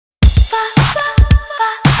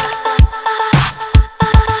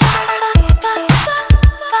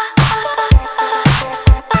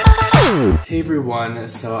one,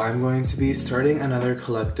 so I'm going to be starting another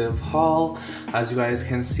collective haul. As you guys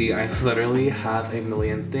can see, I literally have a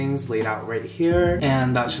million things laid out right here,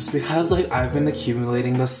 and that's just because like I've been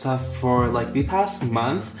accumulating this stuff for like the past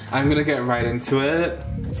month. I'm gonna get right into it.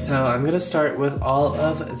 So I'm gonna start with all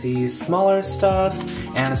of the smaller stuff,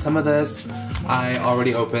 and some of this I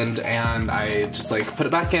already opened and I just like put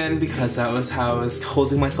it back in because that was how I was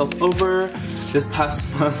holding myself over this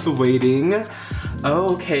past month waiting.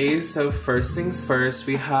 Okay, so first things first,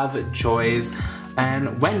 we have Joy's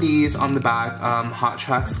and Wendy's on the back Hot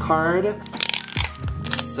Tracks card.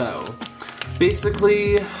 So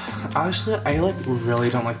basically, actually I like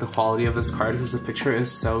really don't like the quality of this card because the picture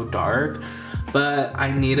is so dark. But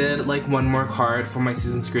I needed like one more card for my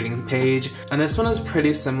season's greetings page, and this one is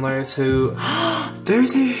pretty similar to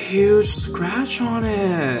there's a huge scratch on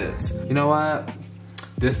it. You know what?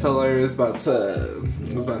 This seller is about to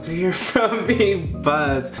hear from me,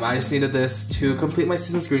 but I just needed this to complete my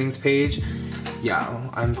season's greetings page. Yeah,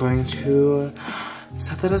 I'm going to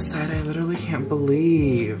set that aside. I literally can't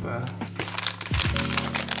believe.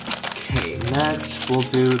 Okay, next we'll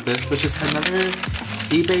do this, which is another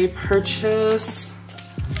eBay purchase.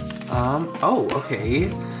 Oh,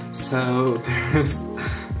 okay. So there's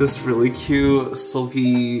this really cute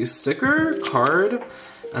sulky sticker card,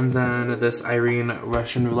 and then this Irene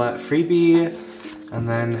Russian Roulette freebie, and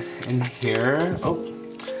then in here, oh,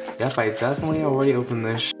 yep, I definitely already opened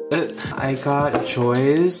this shit. I got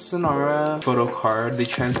Joy's Sonara photo card, the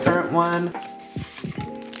transparent one.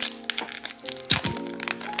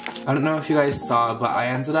 I don't know if you guys saw, but I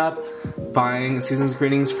ended up buying season's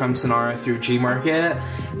greetings from Sonara through Gmarket,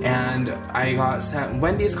 and I got sent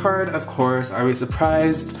Wendy's card, of course. I was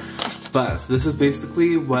surprised, but this is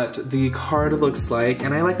basically what the card looks like,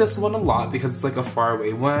 and I like this one a lot because it's like a far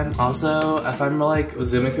away one. Also, if I'm like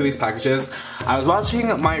zooming through these packages, I was watching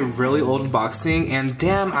my really old unboxing, and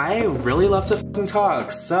damn, I really love to fucking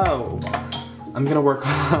talk, so I'm gonna work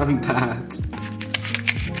on that.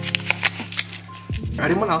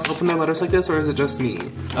 Anyone else open their letters like this, or is it just me?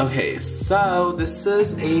 Okay, so this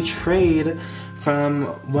is a trade from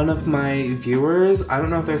one of my viewers. I don't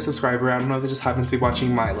know if they're a subscriber, I don't know if they just happen to be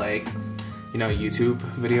watching my like, you know, YouTube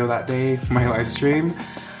video that day, my live stream.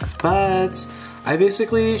 But I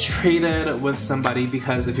basically traded with somebody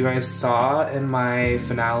because if you guys saw in my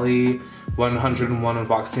finale 101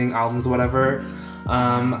 unboxing albums, whatever,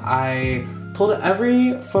 I pulled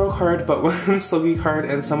every photo card but one Sylvie card,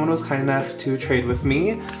 and someone was kind enough to trade with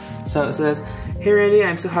me. So it says, "Hey Randy,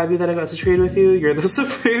 I'm so happy that I got to trade with you. You're the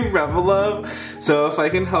supreme rebel love. So if I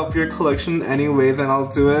can help your collection in any way, then I'll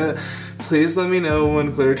do it. Please let me know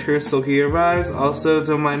when Glitter Tear Silky arrives. Also,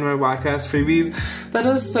 don't mind my whack-ass freebies." That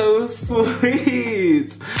is so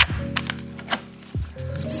sweet.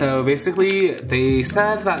 So basically, they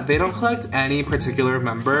said that they don't collect any particular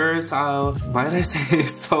members. Why did I say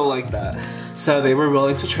so like that? So they were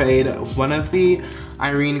willing to trade one of the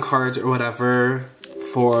Irene cards or whatever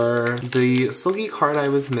for the Silky card I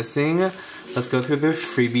was missing. Let's go through the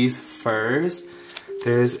freebies first.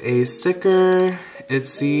 There's a sticker,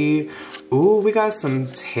 Itsy. Ooh, we got some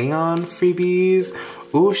Taeyeon freebies.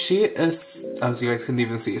 Ooh, she is, oh, so you guys couldn't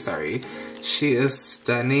even see, sorry. She is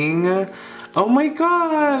stunning. Oh my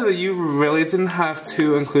god, you really didn't have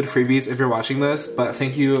to include freebies if you're watching this, but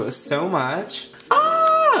thank you so much.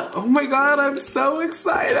 Ah! Oh my god, I'm so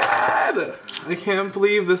excited! I can't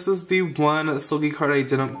believe this is the one Silky card I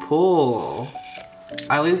didn't pull.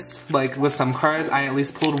 At least, like, with some cards, I at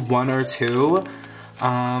least pulled one or two.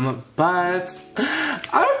 But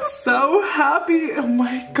I'm so happy. Oh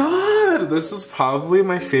my god, this is probably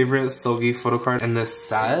my favorite Silky photo card in this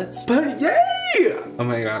set. But yay! Oh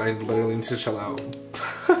my god, I literally need to chill out.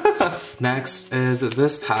 Next is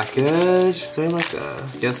this package. Is there like a,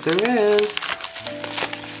 yes there is.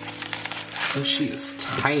 Oh, she's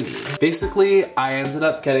tiny. Basically, I ended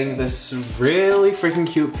up getting this really freaking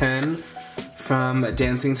cute pin from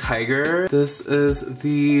Dancing Tiger. This is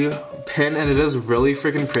the pin, and it is really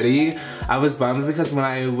freaking pretty. I was bummed because when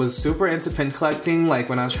I was super into pin collecting, like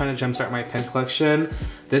when I was trying to jumpstart my pin collection,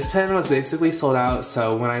 this pin was basically sold out,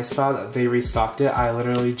 so when I saw that they restocked it, I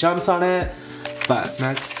literally jumped on it. But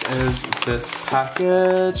next is this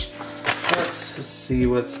package. Let's see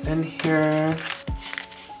what's in here.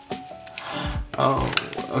 Oh,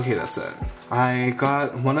 okay, that's it. I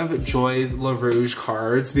got one of Joy's La Rouge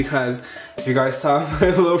cards because if you guys saw my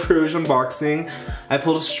La Rouge unboxing, I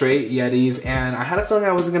pulled a straight Yetis, and I had a feeling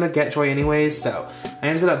I wasn't gonna get Joy anyways, so I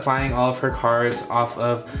ended up buying all of her cards off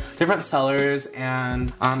of different sellers,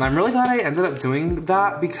 and I'm really glad I ended up doing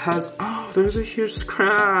that because, oh, there's a huge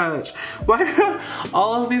scratch. Why are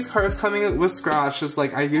all of these cards coming with scratches?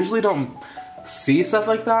 Like, I usually don't see stuff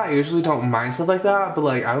like that. I usually don't mind stuff like that, but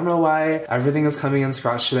like I don't know why everything is coming in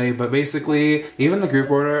scratch today. But basically, even the group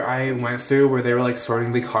order I went through where they were like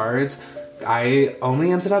sorting the cards, I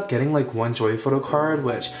only ended up getting like one Joy photo card,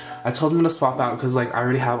 which I told them to swap out because like I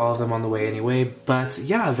already have all of them on the way anyway. But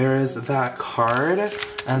yeah, there is that card.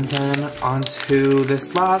 And then onto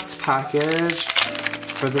this last package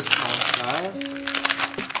for the small stuff.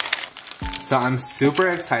 So I'm super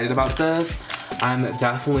excited about this. I'm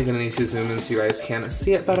definitely gonna need to zoom in so you guys can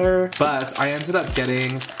see it better. But I ended up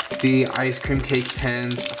getting the ice cream cake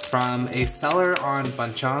pins from a seller on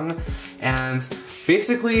Bunchung. And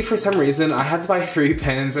basically, for some reason, I had to buy 3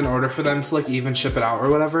 pins in order for them to like even ship it out or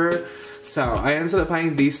whatever. So I ended up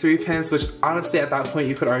buying these 3 pins, which honestly at that point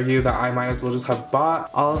you could argue that I might as well just have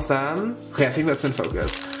bought all of them. Okay, I think that's in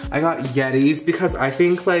focus. I got Yetis because I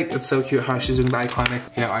think like it's so cute how she's doing the iconic,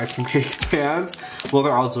 you know, ice cream cake dance. Well,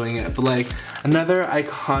 they're all doing it, but like another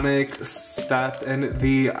iconic step in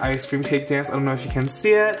the ice cream cake dance. I don't know if you can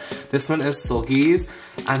see it. This one is Sulgi's,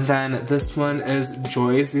 and then this one is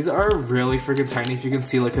Joy's. These are really freaking tiny if you can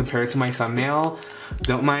see like compared to my thumbnail.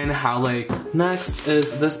 Don't mind how like, next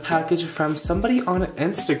is this package from somebody on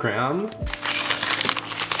Instagram.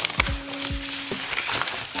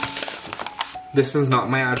 This is not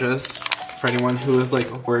my address for anyone who is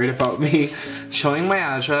like worried about me showing my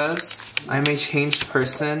address. I'm a changed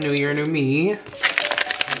person, new year, new me.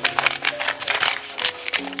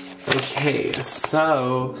 Okay,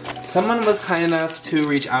 so someone was kind enough to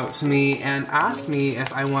reach out to me and ask me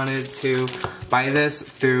if I wanted to buy this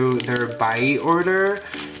through their buy order,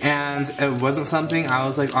 and it wasn't something I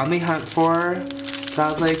was like on the hunt for. So I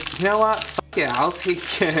was like, you know what, fuck yeah, I'll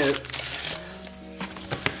take it.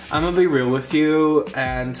 I'm gonna be real with you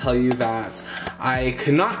and tell you that I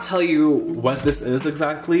could not tell you what this is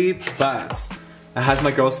exactly, but it has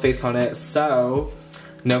my girl's face on it, so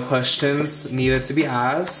no questions needed to be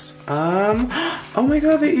asked. Oh my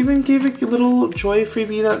god, they even gave a little Joy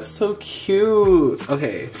freebie. That's so cute.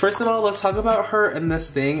 Okay, first of all, let's talk about her in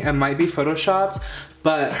this thing. It might be photoshopped,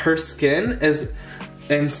 but her skin is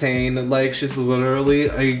insane. Like, she's literally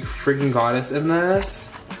a freaking goddess in this.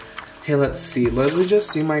 Okay, let's see. Let me just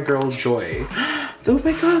see my girl Joy. Oh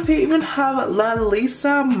my god, they even have La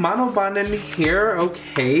Lisa Manoband in here.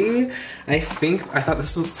 Okay. I thought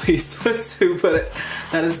this was Lisa too, but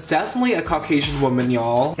that is definitely a Caucasian woman,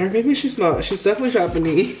 y'all. Or maybe she's not. She's definitely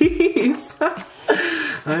Japanese.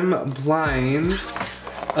 I'm blind.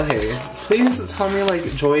 Okay, please tell me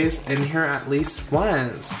like Joy's in here at least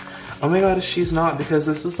once. Oh my god, she's not, because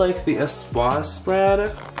this is like the Espoir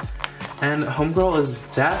spread. And Homegirl is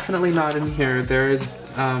definitely not in here. There's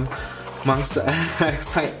Monsta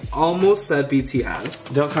X. I almost said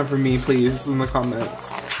BTS. Don't come for me, please, in the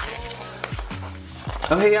comments.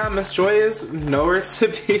 Okay, yeah, Miss Joy is nowhere to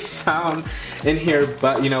be found in here,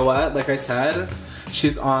 but you know what? Like I said,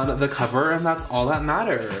 she's on the cover, and that's all that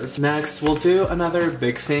matters. Next, we'll do another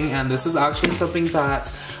big thing, and this is actually something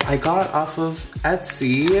that I got off of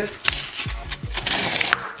Etsy.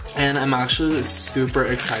 And I'm actually super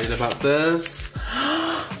excited about this.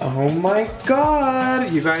 Oh my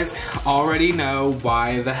god! You guys already know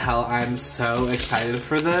why the hell I'm so excited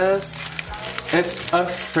for this. It's a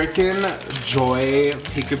freaking Joy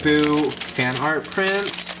Peekaboo fan art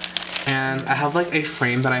print. And I have like a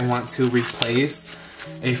frame that I want to replace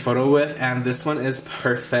a photo with, and this one is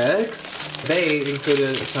perfect. They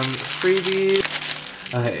included some freebies.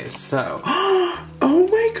 Okay, so, oh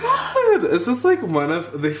my god! Is this like one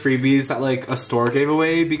of the freebies that like a store gave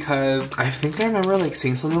away? Because I think I remember like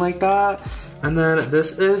seeing something like that. And then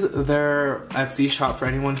this is their Etsy shop for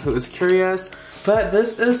anyone who is curious. But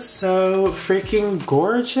this is so freaking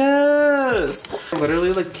gorgeous! I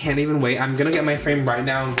literally like can't even wait. I'm gonna get my frame right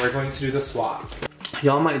now and we're going to do the swap.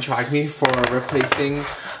 Y'all might drag me for replacing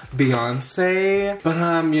Beyonce,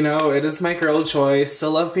 but you know, it is my girl Joy.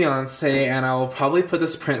 Still love Beyonce, and I will probably put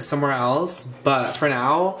this print somewhere else, but for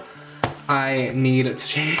now I need to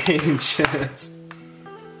change it.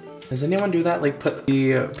 Does anyone do that? Like put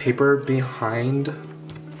the paper behind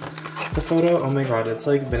the photo? Oh my god, it's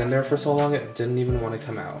like been in there for so long it didn't even want to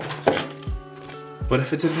come out. What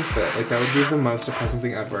if it didn't fit? Like that would be the most depressing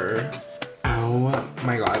thing ever. Oh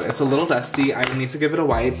my god, it's a little dusty. I need to give it a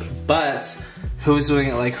wipe, but who's doing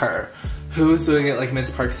it like her? Who's doing it like Miss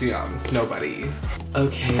Park Soo-young? Nobody.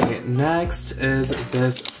 Okay, next is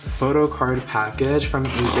this photo card package from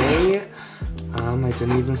eBay. I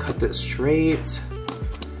didn't even cut this straight.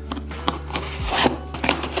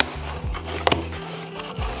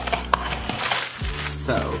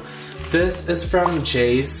 So, this is from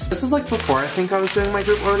Jace. This is like before I think I was doing my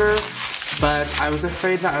group order. but I was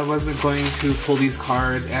afraid that I wasn't going to pull these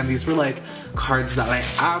cards, and these were like cards that I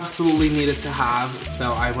absolutely needed to have,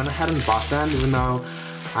 so I went ahead and bought them even though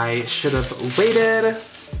I should have waited.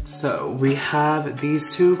 So we have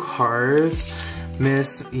these two cards,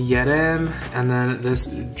 Miss Yerim and then this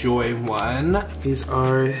Joy one. These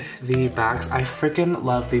are the backs. I freaking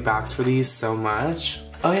love the backs for these so much.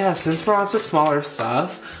 Oh yeah, since we're on to smaller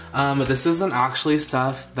stuff, this isn't actually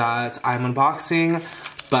stuff that I'm unboxing,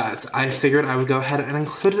 but I figured I would go ahead and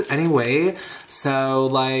include it anyway. So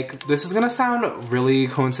like, this is gonna sound really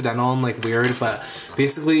coincidental and like weird, but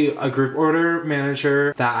basically a group order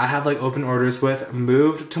manager that I have like open orders with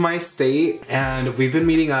moved to my state, and we've been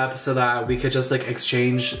meeting up so that we could just like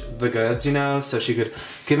exchange the goods, you know, so she could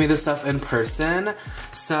give me the stuff in person.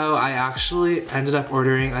 So I actually ended up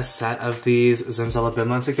ordering a set of these Zimzala bin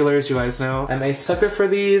lenticulars. You guys know I'm a sucker for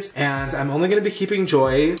these, and I'm only gonna be keeping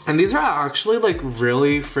Joy. And these are actually like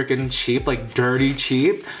really freaking cheap, like dirty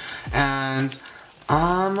cheap. And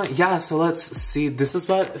yeah, so let's see. This is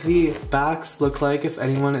what the backs look like if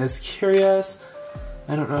anyone is curious.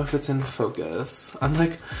 I don't know if it's in focus.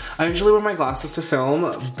 I usually wear my glasses to film,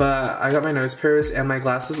 but I got my nose pierced and my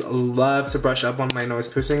glasses love to brush up on my nose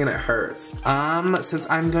piercing and it hurts. Since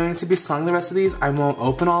I'm going to be selling the rest of these, I won't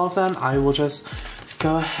open all of them. I will just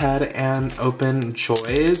go ahead and open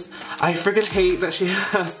Joy's. I freaking hate that she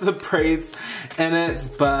has the braids in it,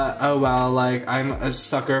 but oh well, like I'm a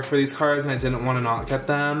sucker for these cards and I didn't want to not get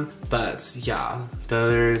them. But yeah,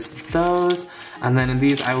 there's those. And then in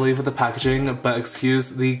these I will leave with the packaging, but excuse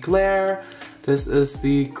the glare. This is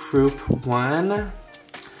the group one.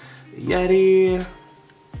 Yeti.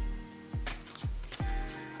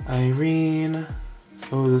 Irene.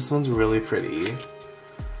 Oh, this one's really pretty.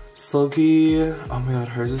 Silky, oh my god,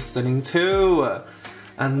 hers is stunning too.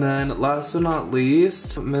 And then last but not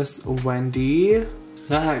least, Miss Wendy.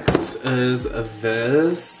 Next is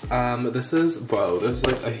this. This is, whoa, there's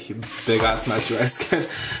like a big ass mess you guys can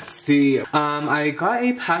see. I got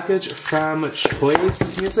a package from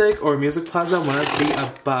Choice Music or Music Plaza, one of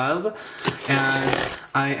the above. And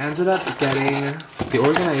I ended up getting the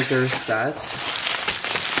organizer set.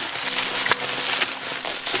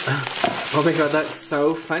 Oh my god, that's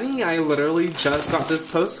so funny. I literally just got this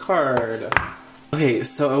postcard. Okay,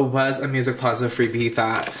 so it was a Music Plaza freebie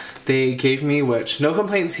that they gave me, which no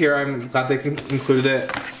complaints here. I'm glad they included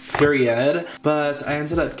it, period. But I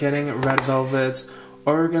ended up getting Red Velvet's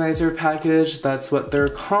organizer package. That's what they're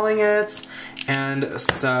calling it. And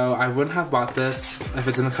so I wouldn't have bought this if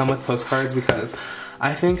it didn't come with postcards, because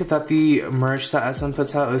I think that the merch that SM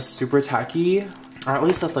puts out is super tacky, or at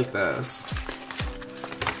least stuff like this.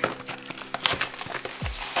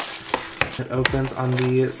 It opens on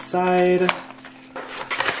the side.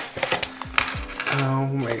 Oh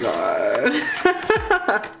my god.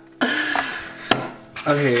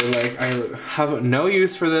 Okay, like I have no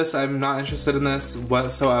use for this. I'm not interested in this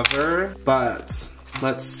whatsoever, but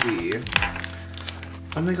let's see.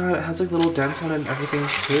 Oh my god, it has like little dents on it and everything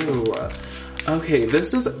too. Okay,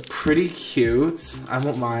 this is pretty cute, I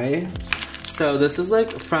won't lie. So this is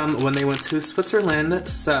like from when they went to Switzerland.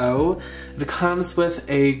 So it comes with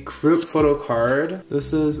a group photo card.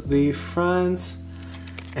 This is the front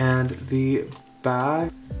and the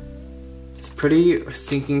back. It's pretty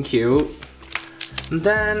stinking cute. And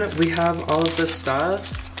then we have all of this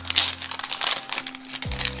stuff.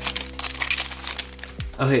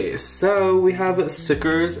 Okay, so we have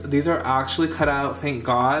stickers. These are actually cut out, thank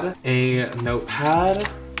God. A notepad.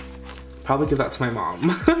 Probably give that to my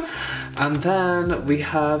mom. And then we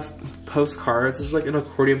have postcards. This is like an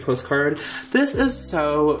accordion postcard. This is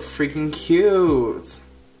so freaking cute.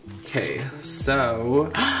 Okay,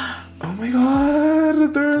 so, oh my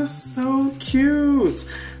god, they're so cute.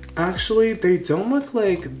 Actually, they don't look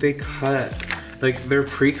like they cut, like they're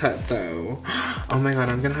pre-cut though. Oh my god,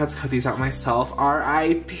 I'm gonna have to cut these out myself,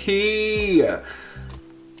 R.I.P.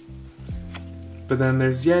 But then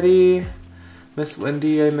there's Yeti, Miss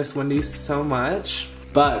Wendy. I miss Wendy so much.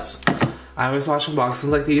 But I always watch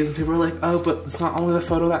unboxings like these and people are like, oh, but it's not only the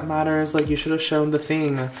photo that matters, like you should have shown the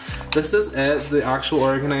thing. This is it, the actual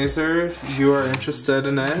organizer, if you are interested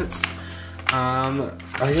in it.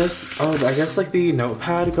 I guess like the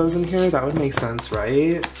notepad goes in here, that would make sense,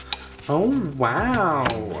 right? Oh wow,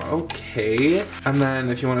 okay. And then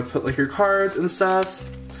if you want to put like your cards and stuff,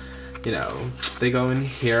 you know, they go in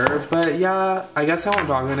here. But yeah, I guess I won't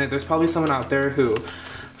dog on it. There's probably someone out there who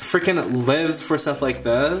freaking lives for stuff like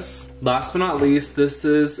this. Last but not least, this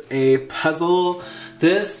is a puzzle.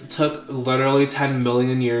 This took literally 10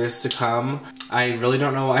 million years to come. I really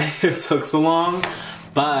don't know why it took so long,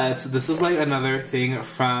 But this is like another thing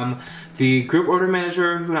from the group order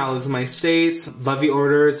manager who now lives in my state. Lovey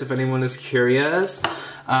Orders, if anyone is curious.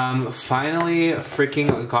 Finally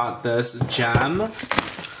freaking got this gem.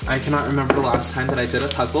 I cannot remember the last time that I did a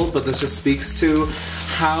puzzle, but this just speaks to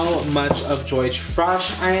how much of joy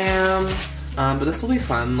trash I am. But this will be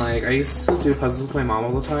fun. Like, I used to do puzzles with my mom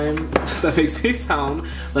all the time. That makes me sound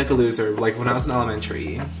like a loser, like when I was in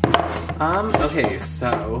elementary. Okay,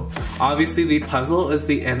 so obviously the puzzle is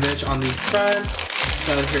the image on the front.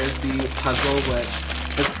 So here's the puzzle,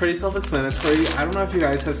 which is pretty self-explanatory. I don't know if you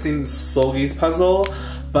guys have seen Solgi's puzzle,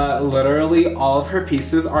 but literally all of her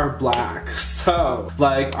pieces are black. So,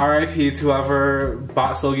 like, RIP to whoever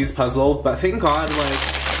bought Solgi's puzzle, but thank God, like,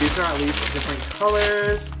 these are at least different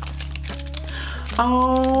colors.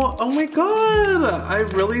 Oh my god! I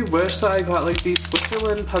really wish that I got, like, the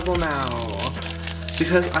Switzerland puzzle now.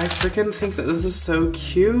 Because I freaking think that this is so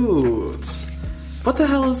cute. What the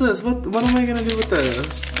hell is this? What am I gonna do with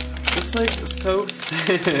this? It's, like, so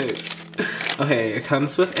thick. Okay, it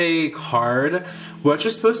comes with a card. What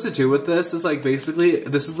you're supposed to do with this is, like, basically,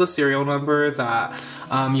 this is the serial number that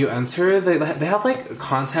you enter. They have, like,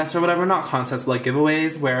 contests or whatever, not contests, but, like,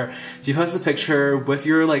 giveaways, where if you post a picture with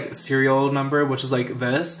your, like, serial number, which is, like,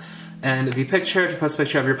 this, and the picture, if you post a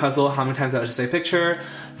picture of your puzzle, how many times I should say picture,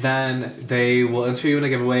 then they will enter you in a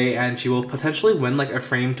giveaway, and you will potentially win, like, a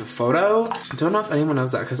framed photo. I don't know if anyone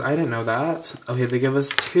knows that, because I didn't know that. Okay, they give us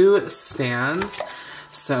 2 stands.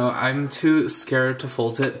 So I'm too scared to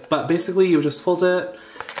fold it, but basically you would just fold it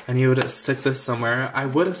and you would stick this somewhere. I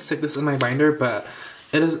would stick this in my binder, but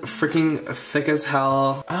it is freaking thick as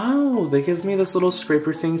hell. Oh, they give me this little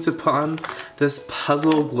scraper thing to put on this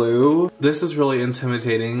puzzle glue. This is really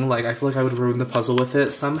intimidating. Like, I feel like I would ruin the puzzle with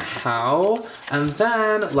it somehow. And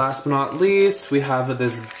then, last but not least, we have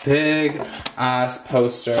this big ass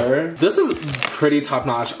poster. This is pretty top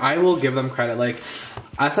notch. I will give them credit. Like,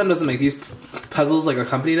 SM doesn't make these puzzles like a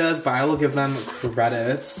company does, but I will give them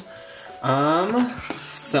credits.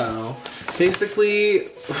 So basically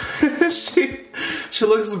she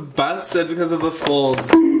looks busted because of the folds.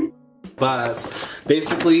 But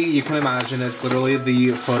basically you can imagine it's literally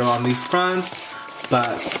the photo on the front.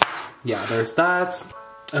 But yeah, there's that.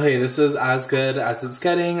 Okay, this is as good as it's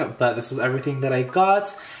getting, but this was everything that I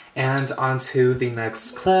got. And on to the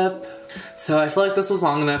next clip. So I feel like this was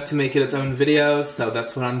long enough to make it its own video, so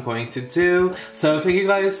that's what I'm going to do. So thank you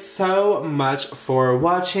guys so much for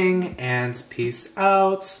watching, and peace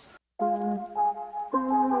out.